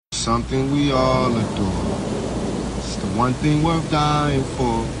something we all adore. It's the one thing worth dying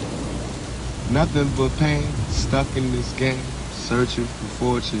for. Nothing but pain, stuck in this game, searching for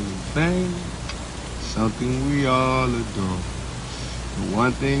fortune and fame. Something we all adore. The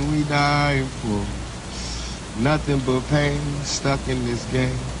one thing we dying for. Nothing but pain, stuck in this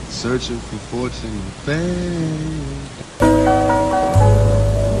game, searching for fortune and fame.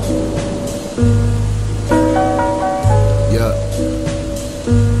 Yeah.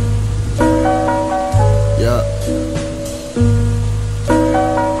 Yeah.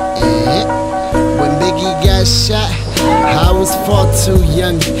 When Biggie got shot, I was far too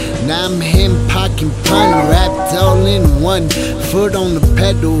young. Now I'm him, pocket pun, wrapped all in one. Foot on the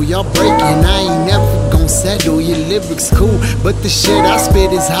pedal, y'all breaking, I ain't never gon' settle. Your lyrics cool, but the shit I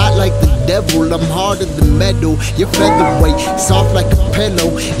spit is hot like the devil. I'm harder than metal, you're featherweight, soft like a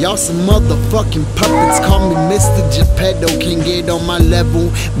pillow. Y'all some motherfucking puppets, call me Mr. Geppetto. Can't get on my level,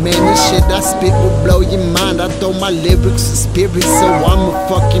 man, this shit I spit will blow your mind. I throw my lyrics to spirits, so I'm a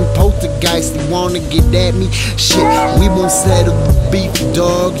fucking poltergeist. You wanna get at me? Shit, we won't settle the beef,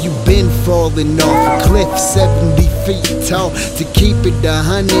 dog. You been falling off a cliff 70 feet tall. To keep it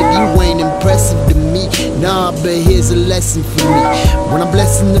 100, you ain't impressive to me. Nah, but here's a lesson for me. When I'm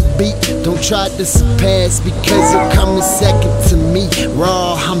blessing the beat, don't try to surpass, because you're coming second to me.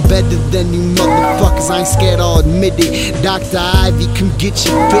 Raw, I'm better than you motherfuckers, I ain't scared, I'll admit it. Dr. Ivy, come get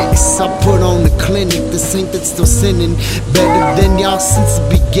your fix. I put on the clinic, the saint that's still sinning. Better than y'all since the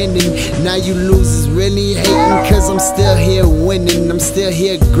beginning. Now you losers really hating, cause I'm still here winning. I'm still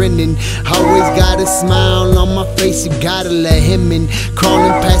here grinning. Always got a smile on my face, you gotta let him in.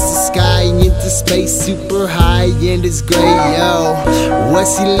 Crawling past the sky into space, super high and it's great, yo.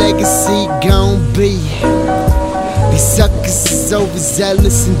 What's your legacy gon' be? These suckers is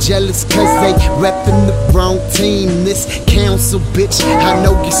overzealous and jealous, cause they reppin' the wrong team. This council, bitch, I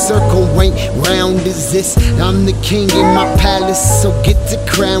know your circle ain't round as this. I'm the king in my palace, so get to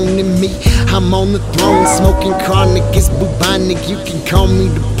crowning me. I'm on the throne, smoking chronic, it's bubonic. You can call me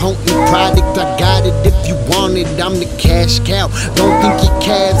the potent product, I got it if you want it. I'm the cash cow, don't think your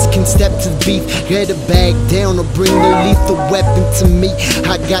calves can step to the beef. Get a bag down or bring the lethal weapon to me.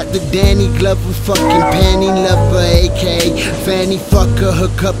 I got the Danny Glover, fucking panty lover, aka Fanny fucker.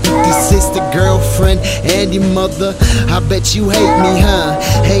 Hook up with your sister, girlfriend, and your mother. I bet you hate me, huh?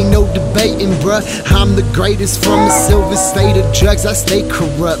 Ain't no debating, bruh. I'm the greatest from a silver state of drugs, I stay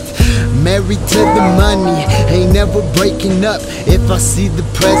corrupt. Married to the money, ain't never breaking up. If I see the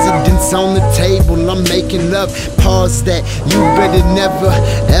presidents on the table, I'm making love. Pause that, you better never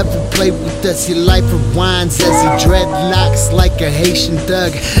ever play with us. Your life rewinds as he dreadlocks like a Haitian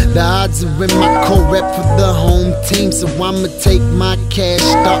thug. The odds are in my core, rep for the home team, so I'ma take my cash,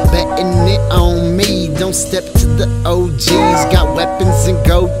 start betting it on me. Don't step to the OGs, got weapons and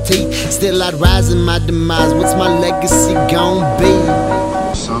gold teeth. Still I'd rise in my demise, what's my legacy gon' be?